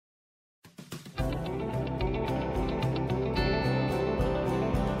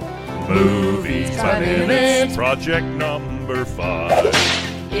Movies by minutes, project number 5.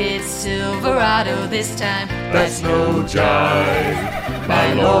 It's Silverado this time. That's no jive.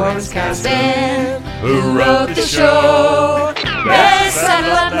 By Lawrence Kasdan, who wrote the show. Let's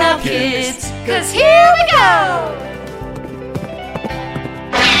settle up now, kids, 'cause here we go!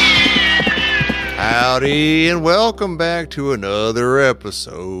 Howdy, and welcome back to another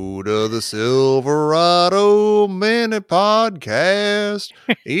episode of the Silverado Minute Podcast.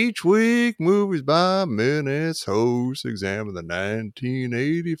 Each week, Movies by Minutes hosts examine the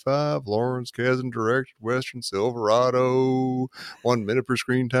 1985 Lawrence Kasdan directed Western Silverado. 1 minute per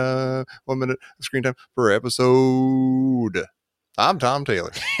screen time, 1 minute of screen time per episode. I'm Tom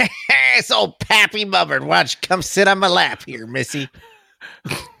Taylor. It's old Pappy Mubbard. Why don't you come sit on my lap here, Missy?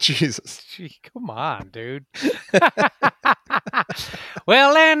 Jesus. Gee, come on, dude.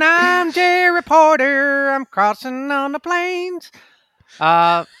 Well, and I'm Jerry Porter. I'm crossing on the plains.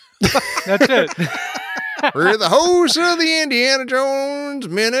 That's it. We're the hosts of the Indiana Jones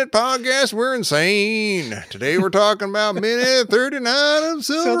Minute Podcast. We're insane. Today we're talking about minute 39 of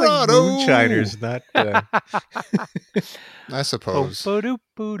Silverado. Moonshiners, not. I suppose. Yeah.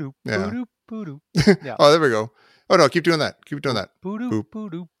 Yeah. Yeah. Oh, there we go. Oh, no, keep doing that. Keep doing that.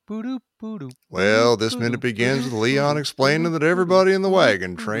 Well, this minute begins with Leon explaining that everybody in the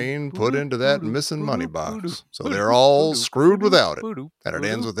wagon train put into that missing money box. So they're all screwed without it. And it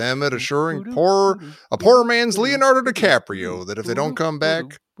ends with Emmett assuring a poor man's Leonardo DiCaprio that if they don't come back,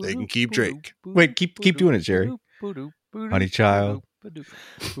 they can keep Jake. Wait, keep doing it, Jerry. Honey child,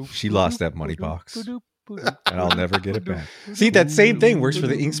 she lost that money box, and I'll never get it back. See, that same thing works for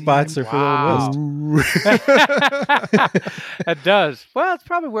the ink spots or for the Old West. It does. Well, it's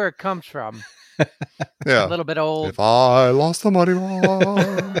probably where it comes from. Yeah. A little bit old. If I lost the money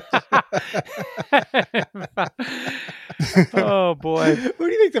box. Oh, boy. Who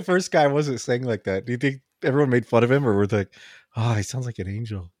do you think the first guy was that sang like that? Do you think everyone made fun of him, or were they like, "Oh, he sounds like an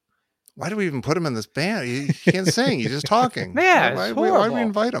angel"? Why do we even put him in this band? He can't sing. He's just talking. Yeah, why it's do we horrible.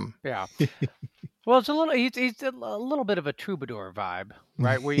 invite him? Yeah. Well, it's a little. He's a little bit of a troubadour vibe,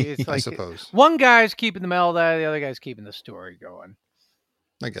 right? Where it's I like suppose. one guy's keeping the melody, the other guy's keeping the story going.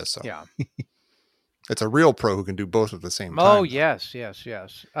 I guess so. Yeah. It's a real pro who can do both at the same time. Oh, yes.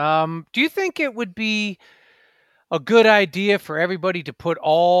 Do you think it would be a good idea for everybody to put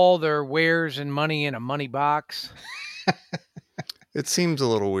all their wares and money in a money box? It seems a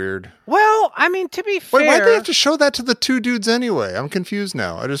little weird. Well, I mean, to be fair, Wait, why'd they have to show that to the two dudes anyway? I'm confused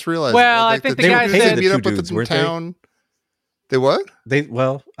now. I just realized. Well, I think the guy they said- meet The up two with dudes, them in weren't they? town. They what?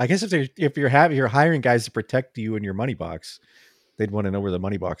 Well, I guess if you're hiring guys to protect you in your money box, they'd want to know where the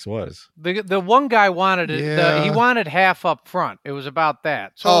money box was. the one guy wanted it. Yeah. He wanted half up front. It was about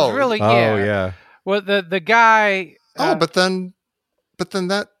that. So it Oh. was really, Oh yeah. Well, the guy. But then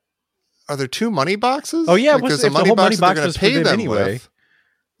that are there two money boxes? Oh, yeah, like, what's- there's a if the money whole box money that they're box going was to for pay them them anyway. with.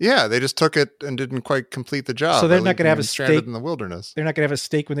 Yeah, they just took it and didn't quite complete the job. So they're by not gonna have leaving a stranded stake- in the wilderness, They're not gonna have a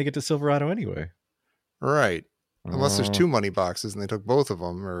stake when they get to Silverado anyway. right? Unless there's Oh. two money boxes and they took both of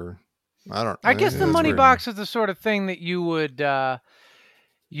them, or I don't. I guess the it's money weird. box is the sort of thing that you would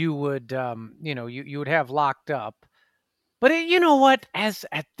have locked up. But you know what?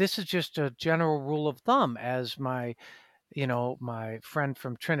 This is just a general rule of thumb, as my friend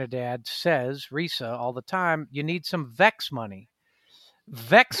from Trinidad says, Risa, all the time. You need some Vex money.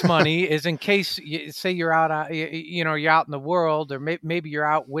 Vex money is in case, say you're out, you're out in the world, or maybe you're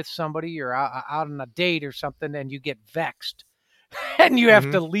out with somebody, you're out on a date or something, and you get vexed, and you have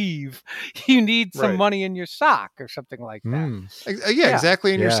to leave. You need some Right. money in your sock or something like that. Yeah,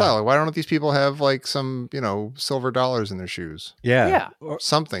 exactly in your Yeah. style. Like, why don't these people have like some, silver dollars in their shoes? Yeah. Yeah. Or-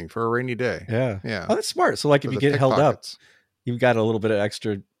 Something for a rainy day. yeah. Yeah. Oh, that's smart. So like if For you the get held up, pickpockets. you've got a little bit of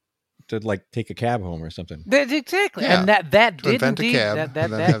extra to like take a cab home or something. Exactly, Yeah. and that To did invent a indeed cab that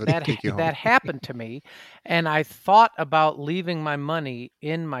and then have it that take you home. that happened to me, and I thought about leaving my money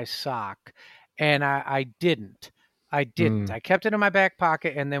in my sock, and I didn't. I kept it in my back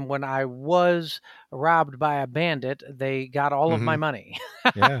pocket, and then when I was robbed by a bandit, they got all of my money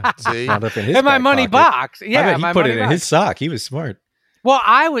Yeah. See? Wound up in his in my back money pocket. box. I Yeah, bet he my put money it in box. his sock. He was smart. Well,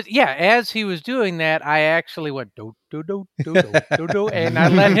 as he was doing that, I actually went do do do do do do do, and I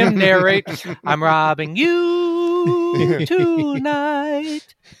let him narrate. I'm robbing you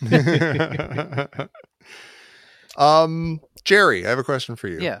tonight. Jerry, I have a question for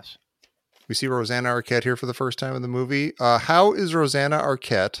you. Yes. We see Rosanna Arquette here for the first time in the movie. How is Rosanna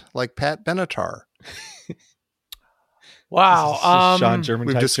Arquette like Pat Benatar? Wow. This is Sean German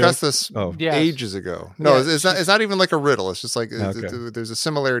We've type discussed joke? this Oh, Yes. ages ago. No, Yes. it's not even like a riddle. It's just like Okay. there's a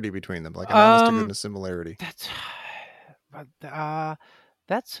similarity between them, like an honest to goodness similarity.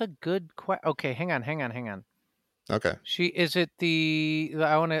 That's a good question. Okay, hang on. Okay. Is it the?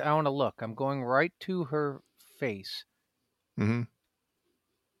 I want to look. I'm going right to her face. Mm-hmm.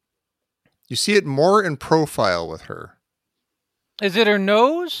 You see it more in profile with her. Is it her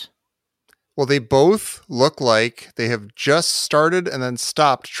nose? Well, they both look like they have just started and then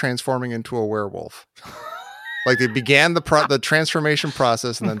stopped transforming into a werewolf. Like they began the transformation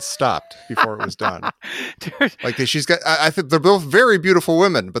process and then stopped before it was done. Like she's got. I think they're both very beautiful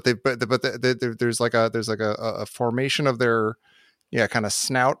women, but there's like a formation of their kind of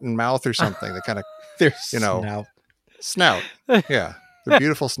snout and mouth or something. They kind of Their snout. Yeah, they're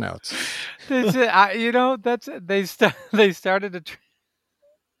beautiful snouts. They started to.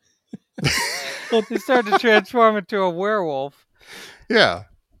 They started to transform into a werewolf. Yeah.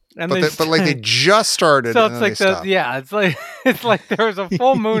 And but they just started. So and it's then like it's like there was a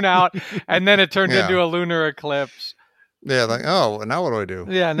full moon out, and then it turned into a lunar eclipse. Yeah, like now what do I do?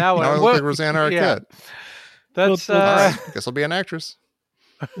 Yeah, now I look like Rosanna Arquette. Yeah. That's all right. I guess I'll be an actress.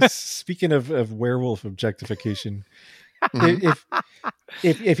 Speaking of werewolf objectification,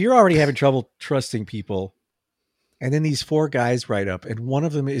 if you're already having trouble trusting people, and then these 4 guys ride up, and one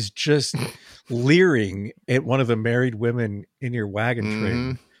of them is just leering at one of the married women in your wagon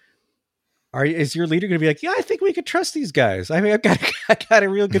train. Is your leader going to be like, yeah, I think we could trust these guys? I mean, I got a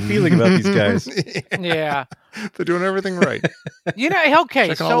real good feeling about these guys. Yeah. They're doing everything right. Okay,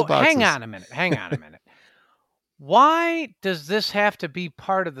 Checking so all the boxes. hang on a minute. Why does this have to be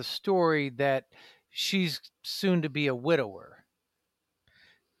part of the story that she's soon to be a widower?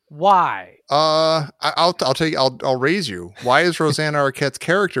 Why? I'll tell you. I'll raise you. Why is Rosanna Arquette's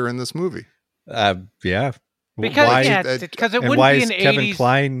character in this movie? Yeah. Because it wouldn't why be is an Kevin 80s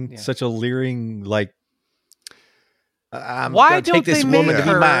Kline such a leering, like, I'm why gonna take this woman to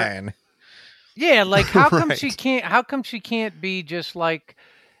be mine? Yeah, like how come Right. she can't be just like,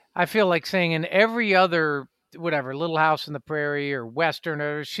 I feel like saying in every other whatever, Little House on the Prairie or Western,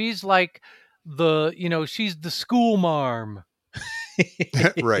 or she's like she's the school marm.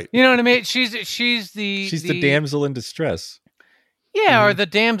 Right. You know what I mean? She's the damsel in distress. Yeah, or the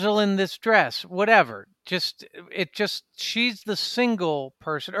damsel in distress, whatever. She's the single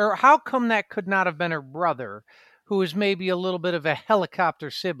person. Or how come that could not have been her brother, who is maybe a little bit of a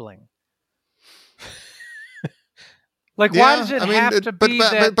helicopter sibling? Like, why does it have to be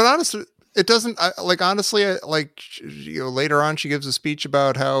that? But honestly, it doesn't. Later on, she gives a speech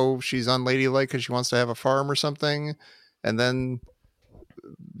about how she's unladylike because she wants to have a farm or something, and then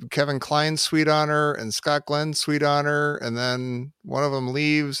Kevin Kline's sweet on her and Scott Glenn's sweet on her, and then one of them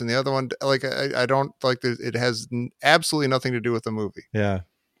leaves and the other one, like, I don't like it has absolutely nothing to do with the movie. Yeah.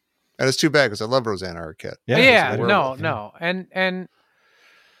 And it's too bad because I love Rosanna Arquette. No. And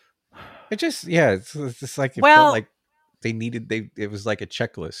it just, it's just like, it felt like it was like a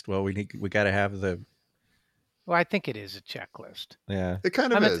checklist. Well, we got to have the. Well, I think it is a checklist. Yeah. It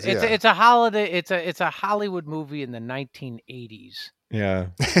kind of is. It's a holiday. It's a Hollywood movie in the 1980s. Yeah.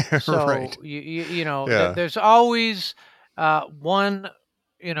 So right. There's always one,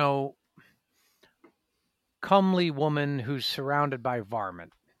 comely woman who's surrounded by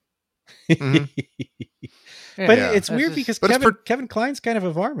varmint. But it's weird because Kevin Kline's kind of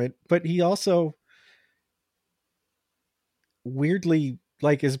a varmint, but he also weirdly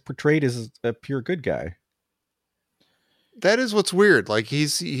is portrayed as a pure good guy. That is what's weird. Like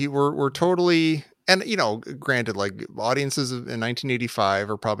we're totally. And, granted, like audiences in 1985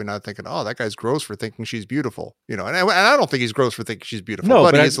 are probably not thinking, oh, that guy's gross for thinking she's beautiful, and I don't think he's gross for thinking she's beautiful,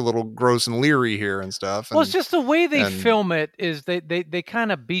 but he is a little gross and leery here and stuff. Well, it's just the way they film it is they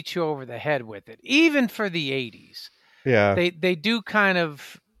kind of beat you over the head with it, even for the 80s. Yeah. They do kind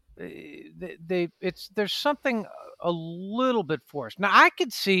of, there's something a little bit forced. Now, I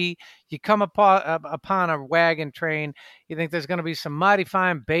could see you come upon a wagon train, you think there's going to be some mighty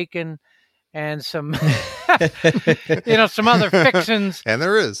fine bacon, and some, some other fixins. And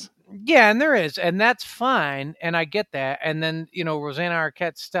there is. Yeah, and there is. And that's fine. And I get that. And then, Rosanna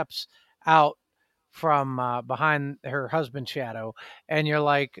Arquette steps out from behind her husband's shadow. And you're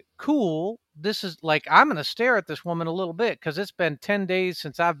like, cool. This is like, I'm going to stare at this woman a little bit because it's been 10 days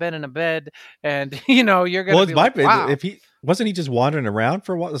since I've been in a bed. And, you're going to be like, wow. If he just wandering around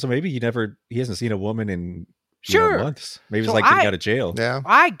for a while. So maybe he hasn't seen a woman in months. Maybe it's like getting out of jail. Yeah,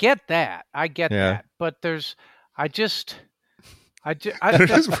 I get that. That. But I just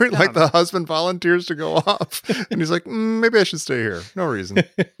weird, like the husband volunteers to go off, and he's like, maybe I should stay here. No reason.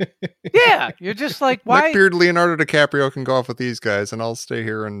 Yeah, you're just like, why? Neckbeard Leonardo DiCaprio can go off with these guys, and I'll stay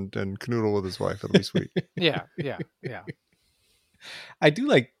here and canoodle with his wife. It'll be sweet. Yeah. I do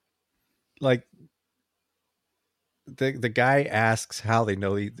like the guy asks how they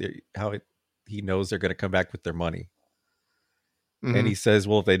know he knows they're going to come back with their money. And he says,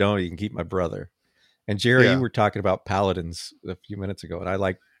 well, if they don't, you can keep my brother. And Jerry, you were talking about paladins a few minutes ago.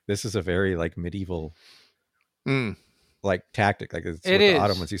 And this is a very like medieval like tactic. Like it's what the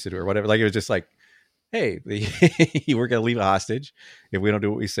Ottomans used to do or whatever. Like it was just like, hey, we're going to leave a hostage. If we don't do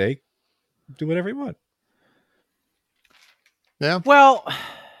what we say, do whatever you want. Yeah. Well,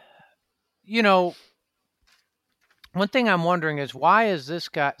 one thing I'm wondering is why is this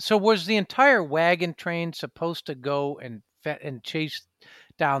guy? So was the entire wagon train supposed to go and chase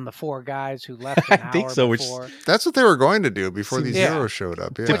down the 4 guys who left an hour think so, before? That's what they were going to do before these heroes showed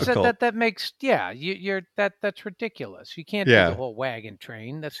up. Yeah. Which that makes that's ridiculous. You can't do the whole wagon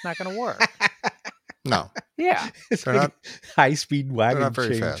train. That's not going to work. No. Yeah. They're not high-speed wagon. They're not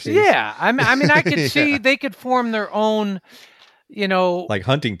very fast. Yeah. I mean, I could see they could form their own, like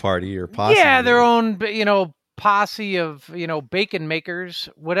hunting party or posse. Yeah, their own, posse of, bacon makers,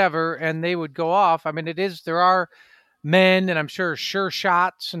 whatever, and they would go off. I mean, there are men and I'm sure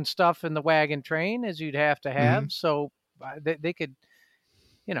shots and stuff in the wagon train as you'd have to have. So they could,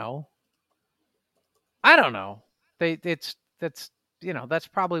 I don't know. That's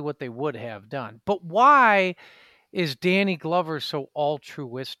probably what they would have done. But why is Danny Glover so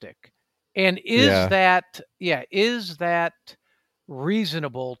altruistic? And is that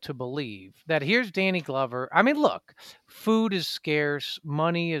reasonable to believe that here's Danny Glover? I mean, look, food is scarce.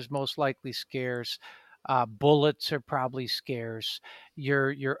 Money is most likely scarce. Bullets are probably scarce.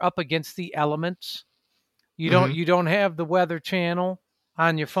 You're up against the elements. You don't have the Weather Channel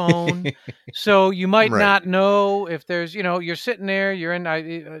on your phone, so you might not know if there's you're sitting there, you're in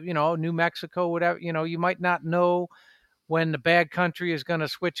New Mexico, whatever, you might not know when the bad country is going to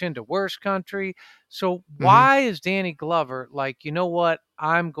switch into worse country. So why is Danny Glover like, you know what,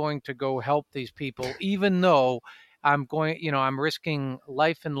 I'm going to go help these people, even though I'm going, I'm risking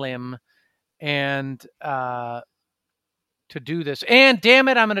life and limb and to do this, and damn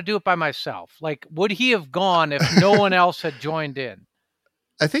it, I'm going to do it by myself. Like, would he have gone if no one else had joined in?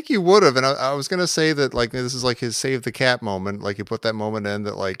 I think he would have, and I was going to say that like this is like his save the cat moment. Like you put that moment in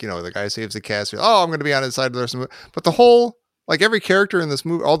that like the guy saves the cat. So, I'm going to be on his side of the rest of the movie. But the whole like every character in this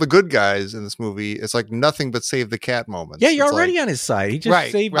movie, all the good guys in this movie, it's like nothing but save the cat moments. Yeah, you're it's already like, on his side. He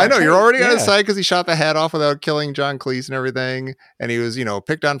just saved. I know you're already on his side because he shot the hat off without killing John Cleese and everything, and he was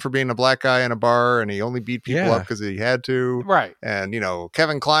picked on for being a black guy in a bar, and he only beat people up because he had to. Right. And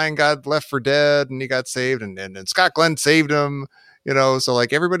Kevin Kline got left for dead, and he got saved, and Scott Glenn saved him. So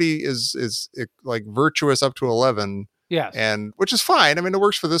like everybody is like virtuous up to 11. Yes. And which is fine. I mean, it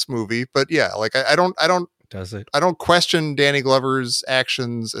works for this movie, but yeah, like I don't does it? I don't question Danny Glover's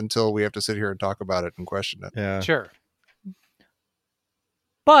actions until we have to sit here and talk about it and question it. Yeah. Sure.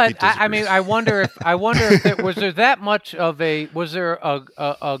 But I mean, I wonder if was there that much of a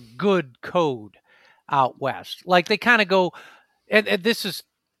good code out west? Like they kind of go, and this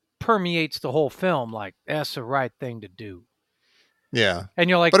permeates the whole film. Like that's the right thing to do. Yeah. And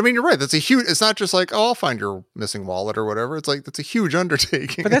you're like, but I mean, you're right. That's it's not just like, I'll find your missing wallet or whatever. It's like, that's a huge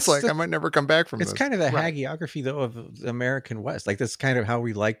undertaking. But it's like, I might never come back from this. It's kind of the hagiography though of the American West. Like that's kind of how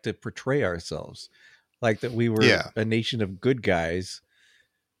we like to portray ourselves. Like that we were a nation of good guys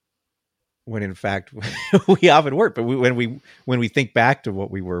when in fact we often weren't. But when we think back to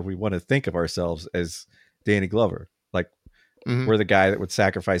what we were, we want to think of ourselves as Danny Glover. Like we're the guy that would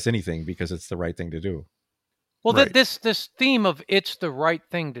sacrifice anything because it's the right thing to do. Well, this theme of it's the right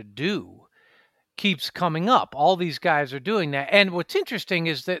thing to do keeps coming up. All these guys are doing that. And what's interesting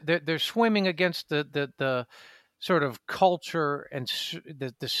is that they're swimming against the sort of culture and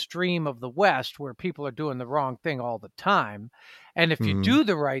the stream of the West where people are doing the wrong thing all the time. And if you do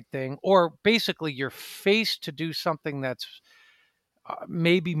the right thing, or basically you're faced to do something that's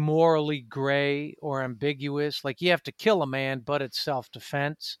maybe morally gray or ambiguous, like you have to kill a man, but it's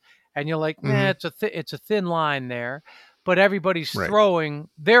self-defense. And you're like, it's a thin line there, but everybody's throwing.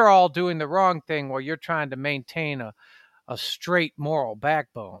 They're all doing the wrong thing while you're trying to maintain a straight moral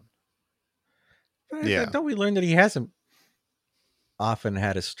backbone. Yeah, don't we learn that he hasn't often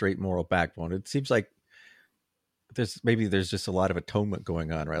had a straight moral backbone? It seems like there's just a lot of atonement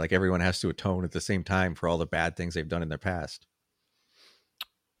going on, right? Like everyone has to atone at the same time for all the bad things they've done in their past.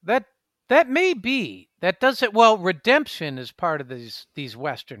 That may be. That doesn't. Well, redemption is part of these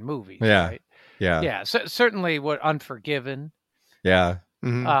Western movies. Yeah, right? yeah. So, certainly, what Unforgiven. Yeah.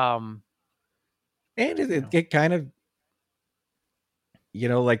 Mm-hmm. And it kind of,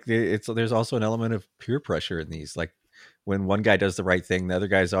 like there's also an element of peer pressure in these. Like when one guy does the right thing, the other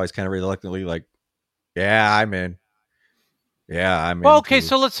guy's always kind of reluctantly like, "Yeah, I'm in." Yeah, I'm in. Well, okay.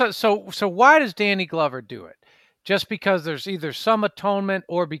 So let's. So why does Danny Glover do it? just because there's either some atonement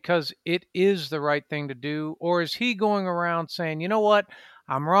or because it is the right thing to do? Or is he going around saying, you know what?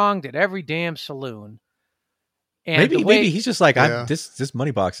 I'm wronged at every damn saloon. And maybe he's just like, Yeah. this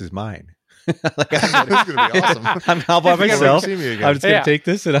money box is mine. Like, it's going to be awesome. I'm all by Never myself. see me again. I'm just going to Yeah. take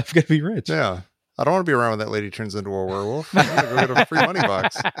this and I'm going to be rich. Yeah. I don't want to be around when that lady turns into a werewolf. I'm going to go get a free money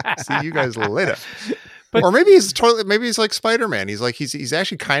box. See you guys later. But- Or maybe he's like Spider-Man. He's like he's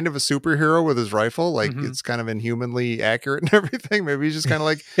actually kind of a superhero with his rifle. Like Mhm. it's kind of inhumanly accurate and everything. Maybe he's just kind of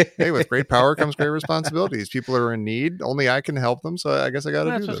like, hey, with great power comes great responsibilities. People are in need. Only I can help them. So I guess I got to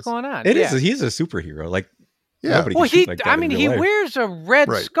That's do what's this. going on. It yeah. is. He's a superhero. Like, Yeah. nobody Well, can shoot like that in he real life. wears a red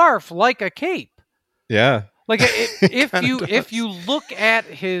Right. scarf like a cape. Yeah. Like if kinda you does. if you look at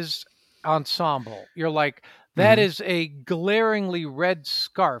his ensemble, you're like, that Mhm. is a glaringly red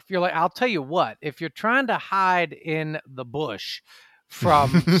scarf. You're like, I'll tell you what, if you're trying to hide in the bush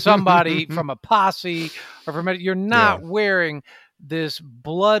from somebody, from a posse, or from you're not wearing this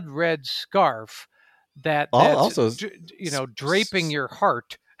blood red scarf that's Also, draping your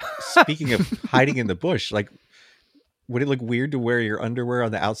heart. Speaking of hiding in the bush, like, would it look weird to wear your underwear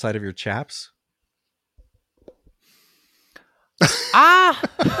on the outside of your chaps? Ah,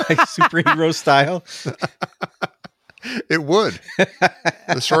 Like superhero style? It would.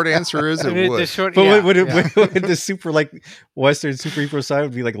 The short answer is it the would. short, But yeah. would the super, like, Western superhero style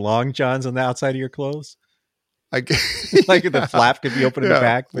would be like long johns on the outside of your clothes? I g- Like the flap could be open in the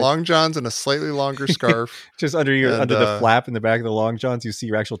back, but long johns and a slightly longer scarf. just under and, under the flap in the back of the long johns, you see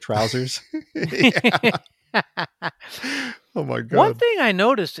your actual trousers. Yeah. Oh my god. One thing I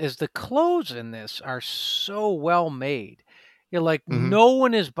noticed is the clothes in this are so well made. You're like, Mhm. no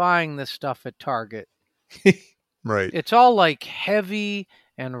one is buying this stuff at Target. Right. It's all like heavy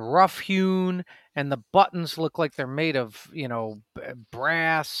and rough hewn, and the buttons look like they're made of,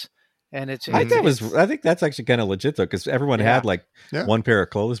 brass. And it's I think that's actually kind of legit though, because everyone had like Yeah. one pair of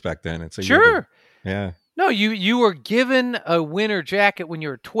clothes back then, and so you had to- sure. yeah. No, you were given a winter jacket when you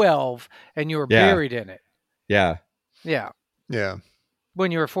were 12, and you were Yeah. buried in it. Yeah. Yeah, Yeah.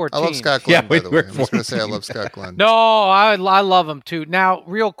 when you were 14. I love Scott Glenn, Yeah, by when the we're way. I'm just going to say I 14. love Scott Glenn. No, I love him too. Now,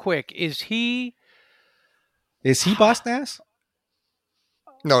 real quick, is he? Is he Boss Nass?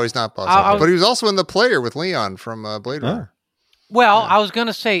 No, he's not Boss. I Nass. was- But he was also in The Player with Leon from Blade Runner. Well, Yeah. I was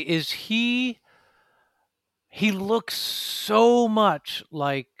gonna say, is he? He looks so much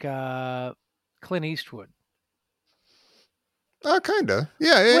like Clint Eastwood. Kind of.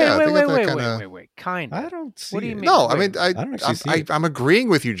 Yeah. I think Wait, that kinda... wait. Kind I of. don't see. What do you it. mean? No, I Wait, mean, I don't actually see it. I'm agreeing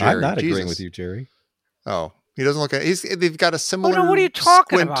with you, Jerry. I'm not agreeing Jesus. with you, Jerry. Oh, he doesn't look at. They've got a Oh similar. no! What are you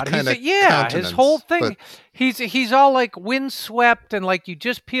talking squint about? kinda His countenance, whole thing. but- He's all like windswept and like you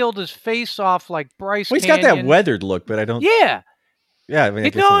just peeled his face off like Bryce. Well, he's got that Canyon. weathered look, but I don't. Yeah, Yeah, I mean, I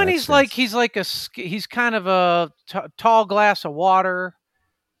you guess know, in and that he's sense. he's kind of a tall glass of water.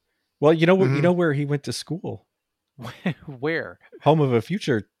 Well, you know what? Mhm. You know where he went to school? Where? Home of a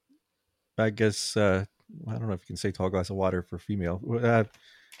future. I guess I don't know if you can say tall glass of water for female.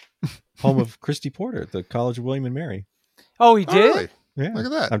 Home of Christy Porter, the College of William and Mary. Oh, he Oh, did. really? Yeah, Look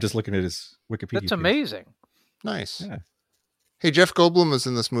at that. I'm just looking at his Wikipedia. That's page. amazing. Nice. Yeah. Hey, Jeff Goldblum was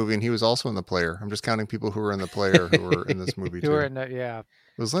in this movie, and he was also in The Player. I'm just counting people who were in The Player who were in this movie You too. were in that, yeah.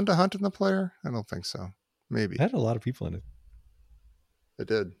 Was Linda Hunt in The Player? I don't think so. Maybe It had a lot of people in it. it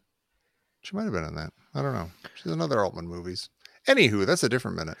did. She might have been in that. I don't know. She's in other Altman movies. Anywho, that's a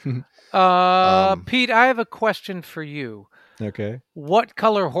different minute. Pete, I have a question for you. Okay. What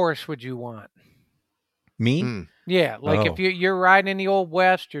color horse would you want? Me? Hmm. Yeah, like Oh. if you're riding in the old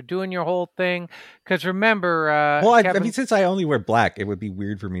west, you're doing your whole thing. Because remember, Well, I Kevin- mean, since I only wear black, it would be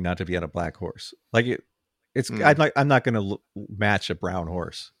weird for me not to be on a black horse. Like it's. Hmm. I'm not going to match a brown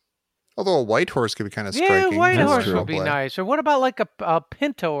horse. Although a white horse could be kind of yeah, striking. white That's horse true. would be nice. Or what about like a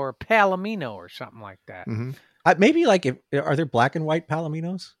pinto or a palomino or something like that? Mm-hmm. Maybe like are there black and white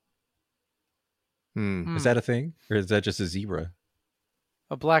palominos? Hmm. Is that a thing, or is that just a zebra?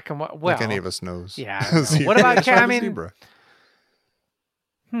 A black and white. Well, Like any of us knows. yeah, I don't know. Zebra. What about That's right, a I mean- zebra.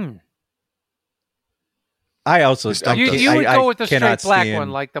 I also You stumped us. You would I go with the straight cannot black stand- one,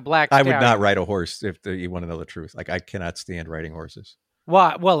 like the black. I would not stallion. ride a horse if you want to know the truth. Like I cannot stand riding horses.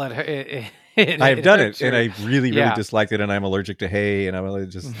 Why? Well, it I have done hurts it, and your- I really Yeah. disliked it, and I'm allergic to hay, and I'm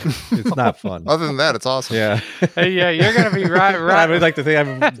just it's not fun. Other than that, it's awesome. Yeah, yeah, you're gonna be right. I would like to think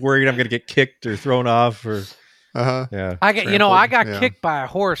I'm worried I'm going to get kicked or thrown off, or Uh-huh. yeah. I got Trampled, yeah. kicked by a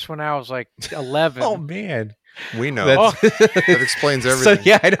horse when I was like 11. Oh man, We know. That's, That explains so everything.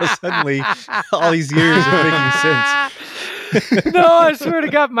 yeah, I know. Suddenly, all these years are making sense. No, I swear to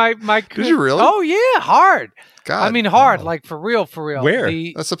God, my Did you really? Oh yeah, hard. God. I mean, hard, wow. like for real, for real. Where?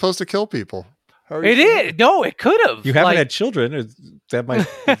 The- That's supposed to kill people. How are you It sure? is. No, it could have. You haven't had children. That might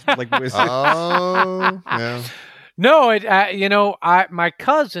like. Oh, yeah. No, my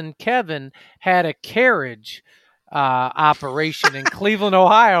cousin Kevin had a carriage operation in Cleveland,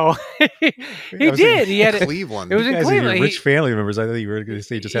 Ohio. he was did. He had it. Cleveland. It was You in guys are your Cleveland. rich family members. I thought you were going to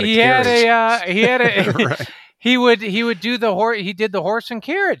say you just had a He carriage. had a. Right. He would do the horse. He did the horse and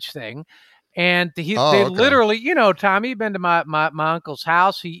carriage thing, and they okay. literally, Tommy, you've been to my uncle's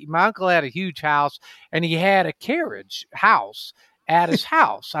house. My uncle had a huge house, and he had a carriage house at his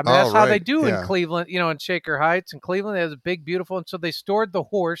house. I mean, that's how they right. do Yeah. in Cleveland, in Shaker Heights and Cleveland. They have a big, beautiful, and so they stored the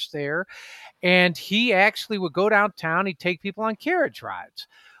horse there, and he actually would go downtown. He'd take people on carriage rides.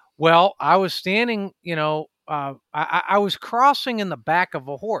 Well, I was standing, I was crossing in the back of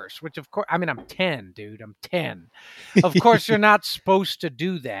a horse, which of course, I mean, I'm 10, dude. I'm 10. Of course, you're not supposed to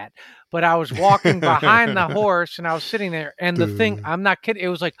do that. But I was walking behind the horse and I was sitting there, and the thing, I'm not kidding, it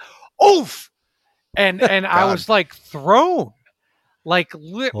was like, oof. And I was like thrown,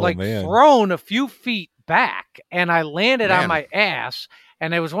 man. thrown a few feet back, and I landed on Man. my ass.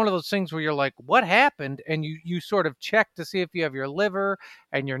 And it was one of those things where you're like, what happened? And you sort of check to see if you have your liver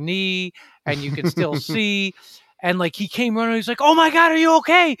and your knee and you can still see. And like he came running, he's like, oh my God, are you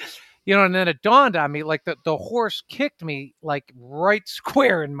okay? And then it dawned on me, like the horse kicked me like right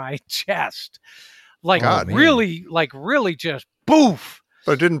square in my chest. Like God, really just boof.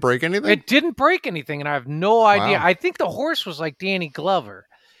 But it didn't break anything? It didn't break anything. And I have no idea. Wow. I think the horse was like Danny Glover.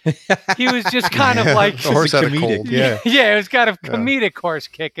 He was just kind of like the horse had a comedic, cold. yeah. yeah, it was kind of comedic horse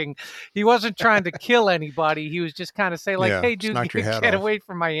kicking. He wasn't trying to kill anybody. He was just kind of saying like, Yeah, hey, just dude, knock your head get off. away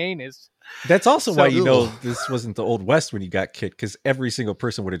from my anus. That's also So- why you know Ugh. this wasn't the Old West when you got kicked, because every single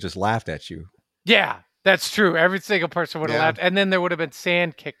person would have just laughed at you. Yeah, that's true. Every single person would have Yeah. laughed. And then there would have been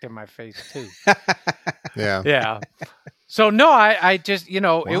sand kicked in my face too. Yeah. Yeah. So no, I just, it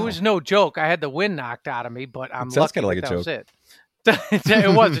Wow. was no joke. I had the wind knocked out of me, but I'm It sounds lucky kinda like a that was joke. it.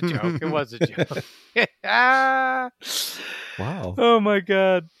 It was a joke. It was a joke. Wow. Oh my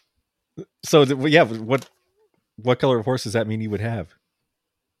God. So what color of horse does that mean you would have?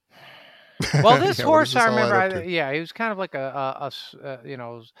 Well, this Yeah, what horse, does I this all add remember, up to? he was kind of like a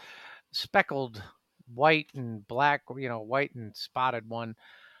speckled white and black, white and spotted one.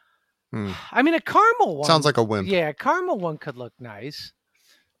 Hmm. I mean, a caramel one. Sounds like a wimp. Yeah, a caramel one could look nice.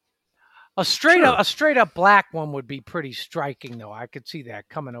 A straight up black one would be pretty striking, though. I could see that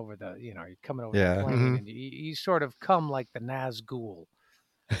coming over the, you're coming over Yeah. the plane, Mhm. and you sort of come like the Nazgul.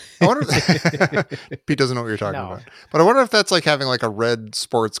 I wonder Pete doesn't know what you're talking No. about. But I wonder if that's like having like a red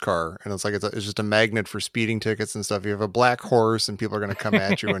sports car and it's like it's just a magnet for speeding tickets and stuff. You have a black horse and people are going to come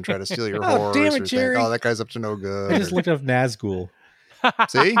at you and try to steal your Oh, horse. damn it, or think, Jerry. oh, that guy's up to no good. I just looked up Nazgul.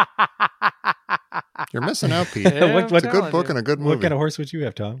 See? You're missing out, Pete. Yeah, What- I'm what- It's a good telling book you. and a good movie. What kind of horse would you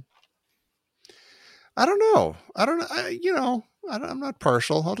have, Tom? I don't know. I'm not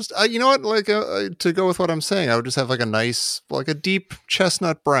partial. I'll just, you know what? Like to go with what I'm saying, I would just have like a nice, like a deep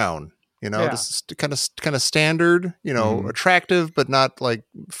chestnut brown. Yeah. Just kind of standard. Attractive, but not like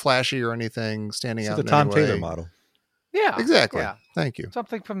flashy or anything. Standing So out. the in Tom any way. Taylor model. Yeah. Exactly. Yeah. Thank you.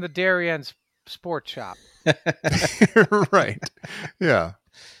 Something from the Darien Sports Shop. Right. Yeah.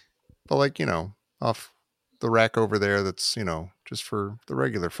 But like, off the rack over there that's, just for the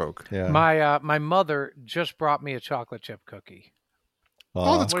regular folk. Yeah. My mother just brought me a chocolate chip cookie.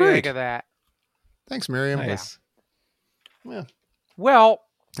 Oh, that's What do you think great. of that? Thanks, Miriam. nice. Well,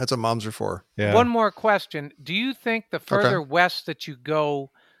 That's what moms are for. Yeah. one more question. Do you think the further west that you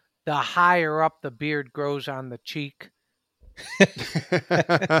go, the higher up the beard grows on the cheek?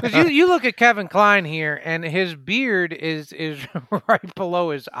 Because you look at Kevin Kline here, and his beard is right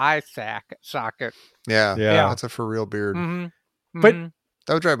below his eye socket. Yeah. Yeah. That's a for real beard. Mm-hmm. But-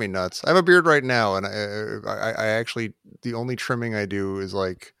 That would drive me nuts. I have a beard right now, and I actually, the only trimming I do is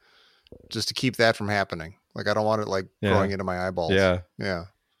like just to keep that from happening. Like I don't want it like Yeah. growing into my eyeballs. Yeah. Yeah.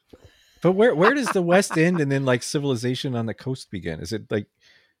 But where does the West end and then like civilization on the coast begin? Is it like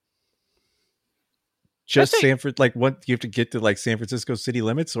just think- Sanford? Like what you have to get to like San Francisco city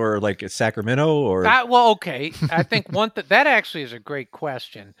limits or like Sacramento or Well, okay. I think that actually is a great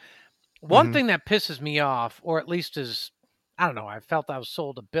question. One Mhm. thing that pisses me off, or at least is, I don't know, I felt I was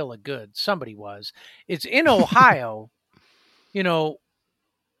sold a bill of goods. Somebody was. It's in Ohio,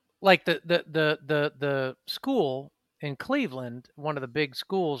 like the school in Cleveland, one of the big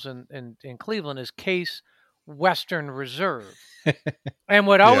schools in Cleveland is Case Western Reserve. And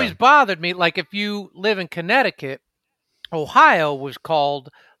what always bothered me, like if you live in Connecticut, Ohio was called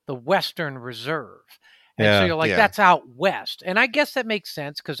the Western Reserve. And so Yeah. you're like, Yeah. that's out west. And I guess that makes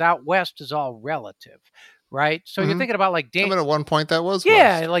sense because out west is all relative. right? So you're thinking about like I mean, at one point that was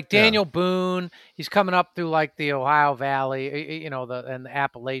yeah, west. like Daniel Boone. He's coming up through like the Ohio Valley, and the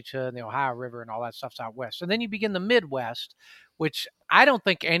Appalachia and the Ohio River and all that stuff's out west. And then you begin the Midwest, which I don't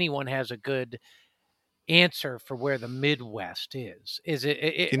think anyone has a good answer for where the Midwest is. Is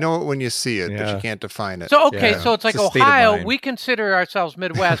it You know it when you see it, but Yeah. you can't define it. so okay, Yeah. so it's like It's a state of Ohio, mind. we consider ourselves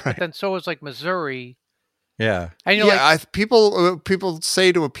Midwest, but then so is like Missouri. Yeah. And you're yeah, like, people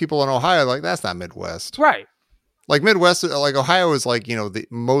say to people in Ohio, like, that's not Midwest. right. Like Midwest, like Ohio is like, the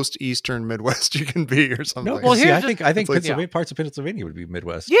most eastern Midwest you can be or something. No, like well, that. see, I here's think it's like- Pennsylvania, parts of Pennsylvania would be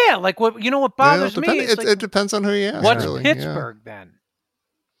Midwest. Yeah, like what bothers me is like, it depends on who you ask. what's really. Yeah. Pittsburgh then?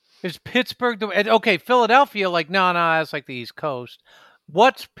 Is Pittsburgh okay, Philadelphia, like, no, that's like the East Coast.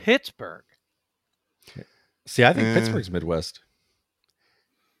 What's Pittsburgh? See, I think Pittsburgh's Midwest.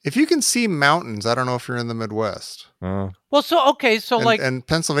 If you can see mountains, I don't know if you're in the Midwest. Well, so And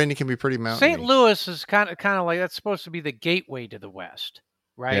Pennsylvania can be pretty mountainy. St. Louis is kind of like that's supposed to be the gateway to the West,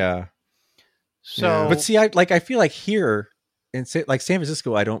 right? Yeah. So, But see, I feel like here in San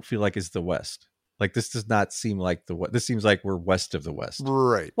Francisco, I don't feel like is the West. Like this does not seem like the West. This seems like we're west of the West.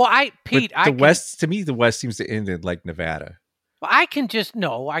 Right. well, But the West, to me, the West seems to end in like Nevada. I can just Yeah,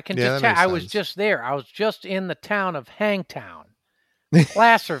 tell. that makes I was sense. just there. I was just in the town of Hangtown,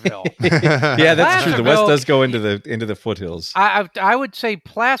 Placerville. Yeah, that's true. The West Placerville- does go into the foothills. I would say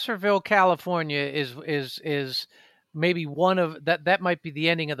Placerville, California is maybe one of that might be the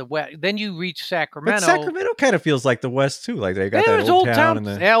ending of the West. Then you reach But Sacramento. Sacramento kind of feels like the West too. Like they got There's that old town. And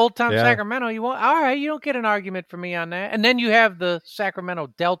the, old town yeah. Sacramento. You want all right? You don't get an argument from me on that. And then you have the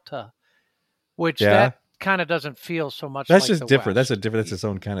Sacramento Delta, which Yeah. that kind of doesn't feel so much. that's like just the different. West. That's its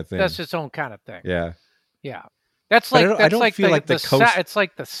own kind of thing. That's its own kind of thing. yeah. Yeah. That's But I like don't- I that's don't like feel the, like the the coast- it's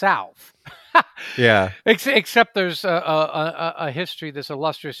like the South. Yeah. Except there's a history, this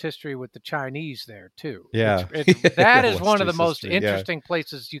illustrious history with the Chinese there too. Yeah. That is one of the Illustrious most history, yeah. interesting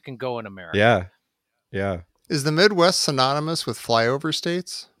places you can go in America. Yeah. Yeah. Is the Midwest synonymous with flyover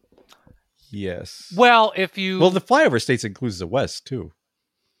states? Yes. Well, if you Well, the flyover states includes the West too.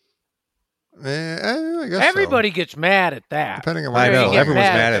 I guess everybody gets mad at that. Depending on I where know, you get everyone's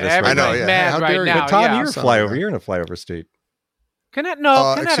mad. mad at us right Everybody's now. I know, yeah. mad How right dare you. now. But Tom, yeah. you're a Something like flyover. that. You're in a flyover state.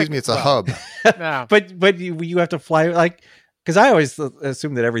 Excuse me, it's a hub. No. But you have to fly like because I always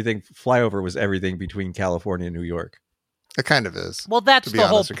assumed that everything flyover was everything between California and New York. It kind of is. Well, that's To be the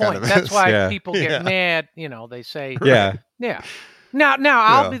whole honest, it kind point. of That's is. why Yeah. people get Yeah. mad. They say, Yeah. yeah. Now,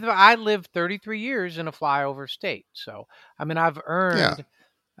 Yeah. I lived 33 years in a flyover state, so I mean, I've earned.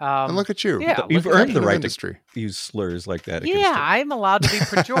 And look at you. yeah, You've look at earned me. the King of right industry. to use slurs like that. against Yeah, it. I'm allowed to be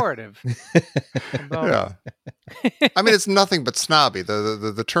pejorative. Although- Yeah. I mean, it's nothing but snobby.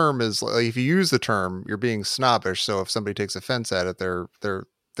 The term is like, if you use the term, you're being snobbish. So if somebody takes offense at it,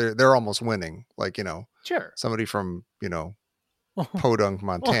 they're almost winning. Like, Sure. somebody from, Podunk,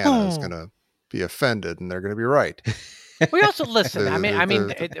 Montana is going to be offended and they're going to be right. We also listen.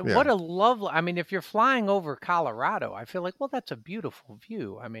 Yeah. What a lovely. I mean, if you're flying over Colorado, I feel like, well, that's a beautiful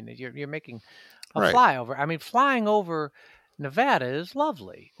view. I mean, you're making a Right. flyover. I mean, flying over Nevada is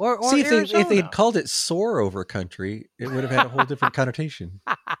lovely. Or See, if they Arizona. had called it soar over country, it would have had a whole different connotation.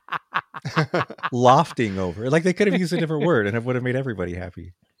 Lofting over, like they could have used a different word, and it would have made everybody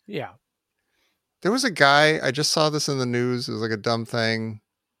happy. Yeah. There was a guy, I just saw this in the news. It was like a dumb thing.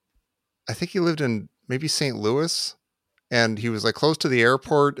 I think he lived in maybe St. Louis. And he was like close to the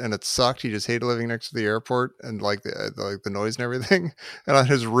airport, and it sucked. He just hated living next to the airport and like the noise and everything. And on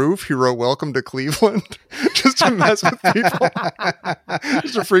his roof, he wrote "Welcome to Cleveland," just to mess with people,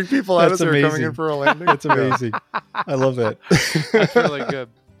 just to freak people out as That's they're coming in amazing. for a landing. That's amazing. I love that. That's really good.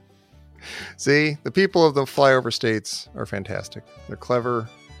 See, the people of the flyover states are fantastic. They're clever,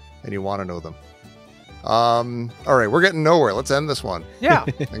 and you want to know them. All right, we're getting nowhere. Let's end this one Yeah.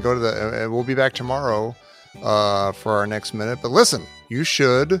 and go to and we'll be back tomorrow for our next minute. But listen, you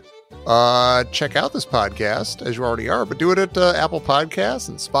should check out this podcast as you already are, but do it at Apple Podcasts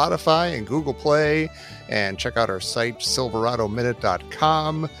and Spotify and Google Play, and check out our site,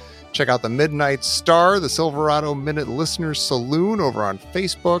 SilveradoMinute.com. Check out the Midnight Star, the Silverado Minute Listeners Saloon over on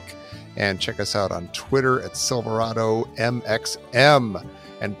Facebook, and check us out on Twitter at SilveradoMXM.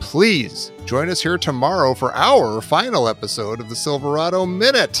 And please join us here tomorrow for our final episode of the Silverado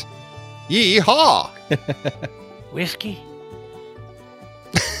Minute. Yee-haw! Whiskey.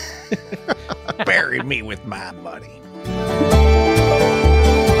 Bury me with my money.